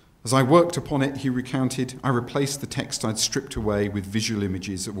 As I worked upon it, he recounted, I replaced the text I'd stripped away with visual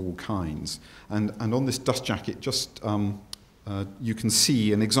images of all kinds. And on this dust jacket, just you can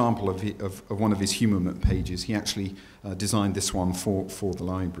see an example of one of his humorment pages. He actually designed this one for the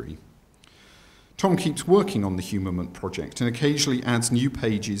library. Tom keeps working on the humorment project and occasionally adds new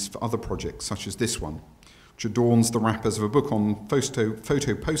pages for other projects, such as this one, which adorns the wrappers of a book on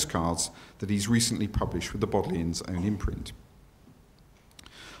photo postcards that he's recently published with the Bodleian's own imprint.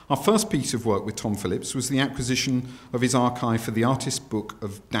 Our first piece of work with Tom Phillips was the acquisition of his archive for the artist's book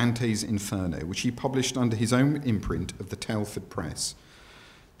of Dante's Inferno, which he published under his own imprint of the Telford Press.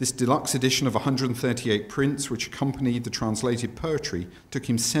 This deluxe edition of 138 prints, which accompanied the translated poetry, took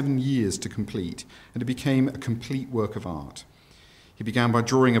him 7 years to complete, and it became a complete work of art. He began by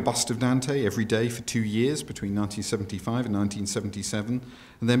drawing a bust of Dante every day for 2 years, between 1975 and 1977,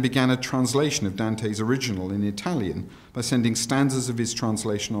 and then began a translation of Dante's original in Italian by sending stanzas of his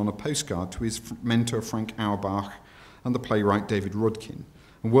translation on a postcard to his mentor Frank Auerbach and the playwright David Rodkin,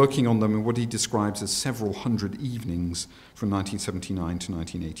 and working on them in what he describes as several hundred evenings from 1979 to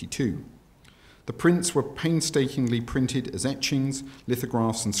 1982. The prints were painstakingly printed as etchings,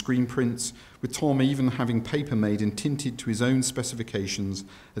 lithographs and screen prints, with Tom even having paper made and tinted to his own specifications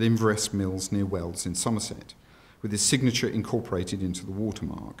at Inverness Mills near Wells in Somerset, with his signature incorporated into the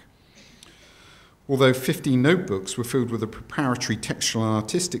watermark. Although 15 notebooks were filled with the preparatory textual and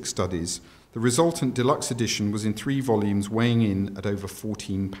artistic studies, the resultant deluxe edition was in 3 volumes weighing in at over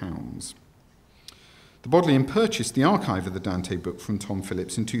 £14. The Bodleian purchased the archive of the Dante book from Tom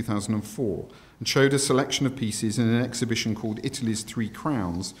Phillips in 2004 and showed a selection of pieces in an exhibition called Italy's Three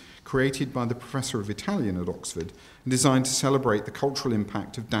Crowns, created by the Professor of Italian at Oxford and designed to celebrate the cultural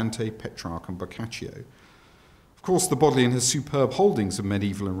impact of Dante, Petrarch and Boccaccio. Of course, the Bodleian has superb holdings of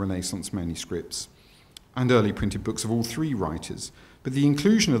medieval and Renaissance manuscripts and early printed books of all 3 writers, but the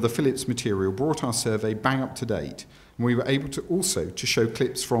inclusion of the Phillips material brought our survey bang up to date, and we were able to also to show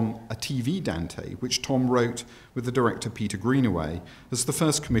clips from a TV Dante, which Tom wrote with the director Peter Greenaway as the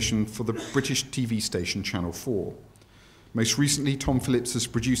first commission for the British TV station Channel 4. Most recently, Tom Phillips has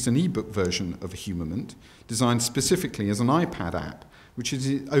produced an eBook version of A Humorment, designed specifically as an iPad app, which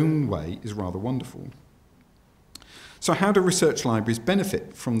in its own way is rather wonderful. So how do research libraries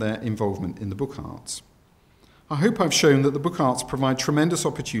benefit from their involvement in the book arts? I hope I've shown that the book arts provide tremendous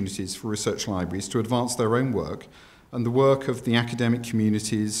opportunities for research libraries to advance their own work and the work of the academic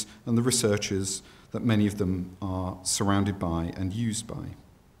communities and the researchers that many of them are surrounded by and used by.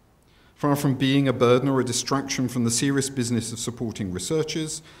 Far from being a burden or a distraction from the serious business of supporting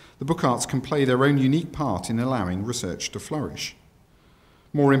researchers, the book arts can play their own unique part in allowing research to flourish.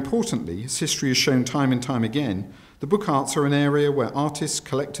 More importantly, as history has shown time and time again, the book arts are an area where artists,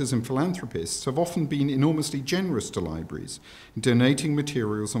 collectors and philanthropists have often been enormously generous to libraries in donating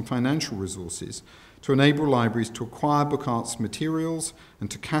materials and financial resources to enable libraries to acquire book arts materials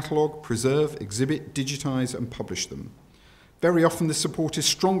and to catalogue, preserve, exhibit, digitise and publish them. Very often this support is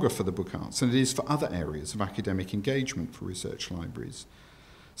stronger for the book arts than it is for other areas of academic engagement for research libraries.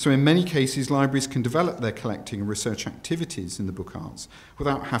 So in many cases, libraries can develop their collecting and research activities in the book arts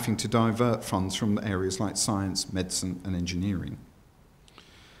without having to divert funds from areas like science, medicine, and engineering.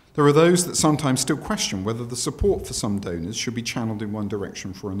 There are those that sometimes still question whether the support for some donors should be channeled in one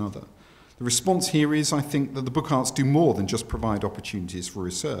direction for another. The response here is, I think, that the book arts do more than just provide opportunities for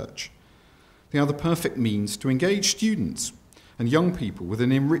research. They are the perfect means to engage students and young people with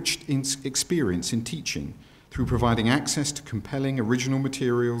an enriched experience in teaching through providing access to compelling original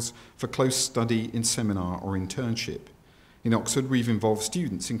materials for close study in seminar or internship. In Oxford, we've involved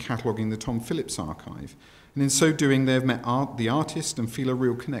students in cataloguing the Tom Phillips archive, and in so doing they have met the artist and feel a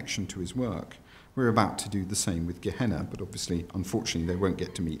real connection to his work. We're about to do the same with Gehenna, but obviously, unfortunately, they won't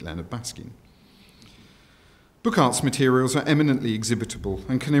get to meet Leonard Baskin. Book arts materials are eminently exhibitable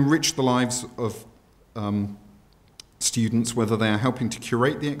and can enrich the lives of students, whether they are helping to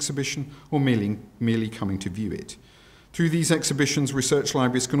curate the exhibition or merely coming to view it. Through these exhibitions, research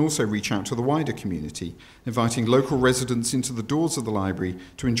libraries can also reach out to the wider community, inviting local residents into the doors of the library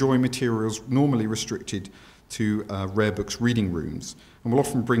to enjoy materials normally restricted to rare books reading rooms, and will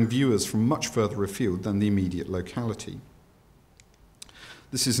often bring viewers from much further afield than the immediate locality.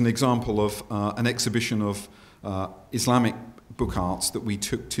 This is an example of an exhibition of Islamic book arts that we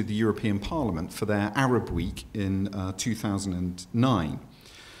took to the European Parliament for their Arab Week in 2009.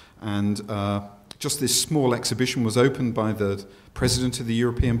 And just this small exhibition was opened by the President of the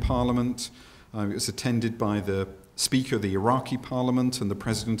European Parliament. It was attended by the Speaker of the Iraqi Parliament and the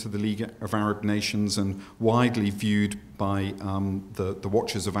President of the League of Arab Nations, and widely viewed by the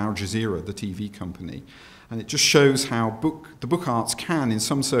watchers of Al Jazeera, the TV company. And it just shows how the book arts can, in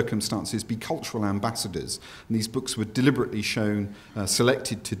some circumstances, be cultural ambassadors. And these books were deliberately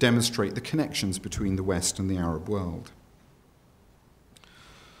selected to demonstrate the connections between the West and the Arab world.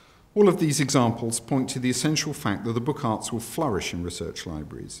 All of these examples point to the essential fact that the book arts will flourish in research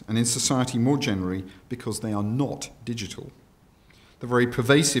libraries and in society more generally because they are not digital. The very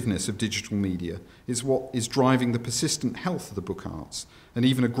pervasiveness of digital media is what is driving the persistent health of the book arts, and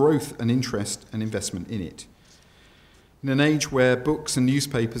even a growth and interest and investment in it. In an age where books and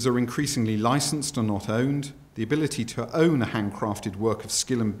newspapers are increasingly licensed and not owned, the ability to own a handcrafted work of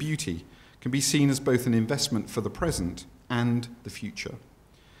skill and beauty can be seen as both an investment for the present and the future.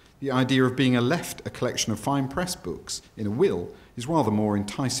 The idea of being left a collection of fine press books in a will is rather more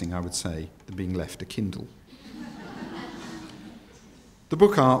enticing, I would say, than being left a Kindle. The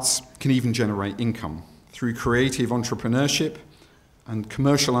book arts can even generate income through creative entrepreneurship and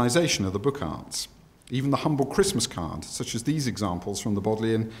commercialisation of the book arts. Even the humble Christmas card, such as these examples from the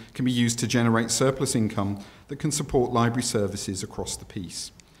Bodleian, can be used to generate surplus income that can support library services across the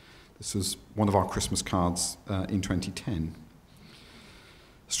piece. This was one of our Christmas cards in 2010.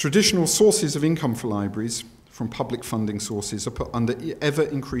 As traditional sources of income for libraries from public funding sources are put under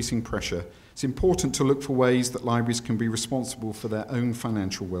ever-increasing pressure, it's important to look for ways that libraries can be responsible for their own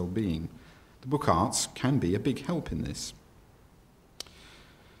financial well-being. The book arts can be a big help in this.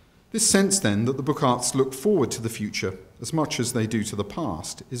 This sense, then, that the book arts look forward to the future as much as they do to the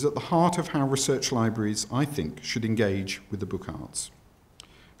past is at the heart of how research libraries, I think, should engage with the book arts.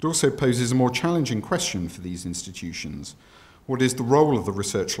 It also poses a more challenging question for these institutions. What is the role of the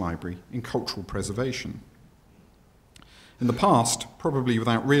research library in cultural preservation? In the past, probably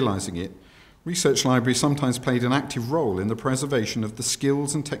without realising it, research libraries sometimes played an active role in the preservation of the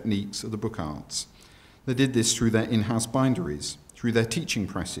skills and techniques of the book arts. They did this through their in-house binderies, through their teaching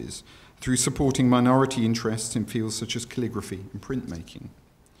presses, through supporting minority interests in fields such as calligraphy and printmaking.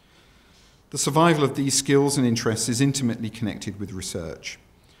 The survival of these skills and interests is intimately connected with research.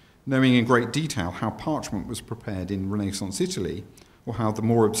 Knowing in great detail how parchment was prepared in Renaissance Italy, or how the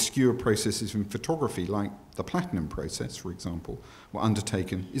more obscure processes in photography, like the platinum process, for example, were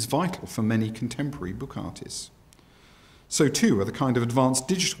undertaken, is vital for many contemporary book artists. So too are the kind of advanced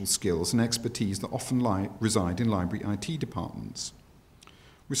digital skills and expertise that often reside in library IT departments.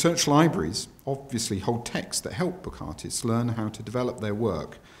 Research libraries obviously hold texts that help book artists learn how to develop their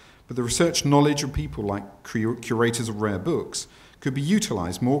work, but the research knowledge of people like curators of rare books could be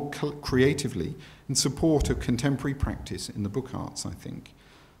utilised more creatively in support of contemporary practice in the book arts, I think.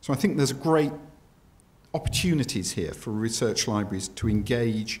 So I think there's great opportunities here for research libraries to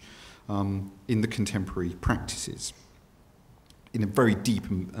engage in the contemporary practices in a very deep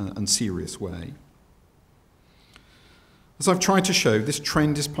and serious way. As I've tried to show, this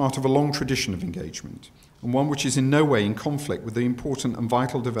trend is part of a long tradition of engagement, and one which is in no way in conflict with the important and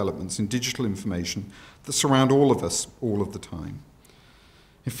vital developments in digital information that surround all of us all of the time.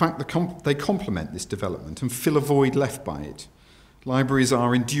 In fact, they complement this development and fill a void left by it. Libraries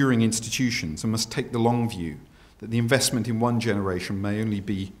are enduring institutions and must take the long view that the investment in one generation may only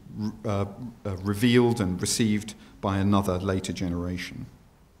be revealed and received by another later generation.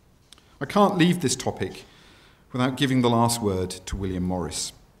 I can't leave this topic without giving the last word to William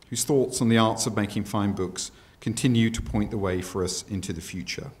Morris, whose thoughts on the arts of making fine books continue to point the way for us into the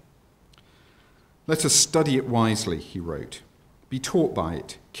future. Let us study it wisely, he wrote, be taught by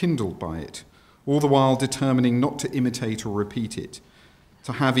it, kindled by it, all the while determining not to imitate or repeat it,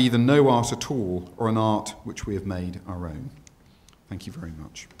 to have either no art at all or an art which we have made our own. Thank you very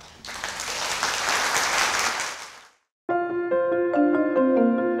much.